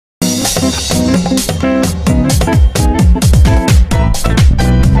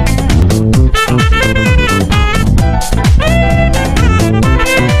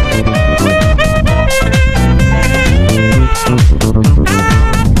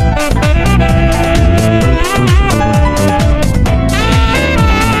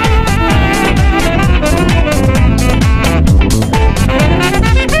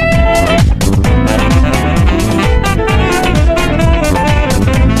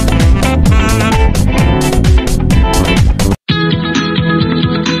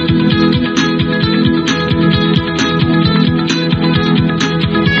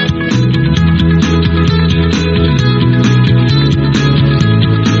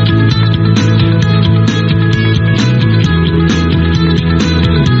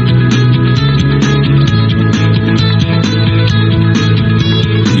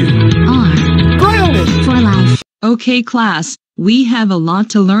Okay class, we have a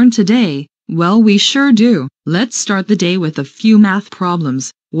lot to learn today. Well, we sure do. Let's start the day with a few math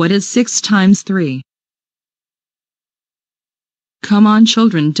problems. What is 6 times 3? Come on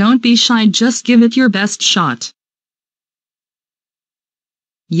children, don't be shy, just give it your best shot.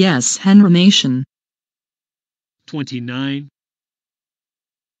 Yes, Henrimation. 29.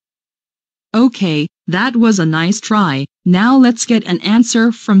 Okay, that was a nice try. Now let's get an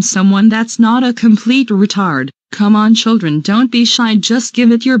answer from someone that's not a complete retard. Come on children, don't be shy, just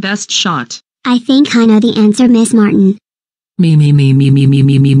give it your best shot. I think I know the answer, Miss Martin.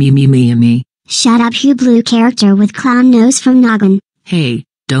 Me. Shut up, you blue character with clown nose from noggin. Hey,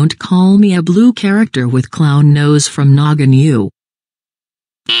 don't call me a blue character with clown nose from noggin, you.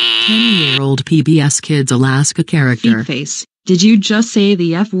 10-year-old PBS Kids Alaska character. Feetface, did you just say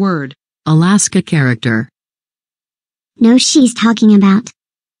the F word? Alaska character. No, she's talking about.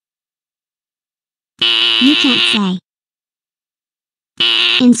 You can't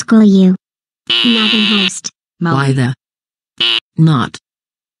say. In school, you. Noggin host. Why the? Not.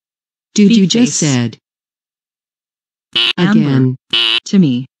 Dude, you Feetface just said. Amber. Again.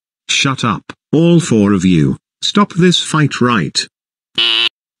 Timmy. Shut up, all 4 of you. Stop this fight right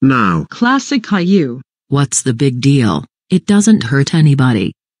now. Classic Caillou. What's the big deal? It doesn't hurt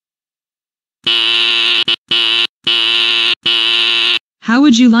anybody. How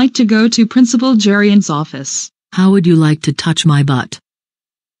would you like to go to Principal Jarian's office? How would you like to touch my butt?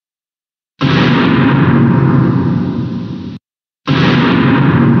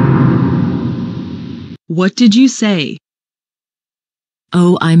 What did you say?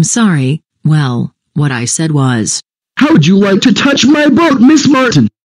 Oh, I'm sorry. Well, what I said was. How would you like to touch my boat, Miss Martin?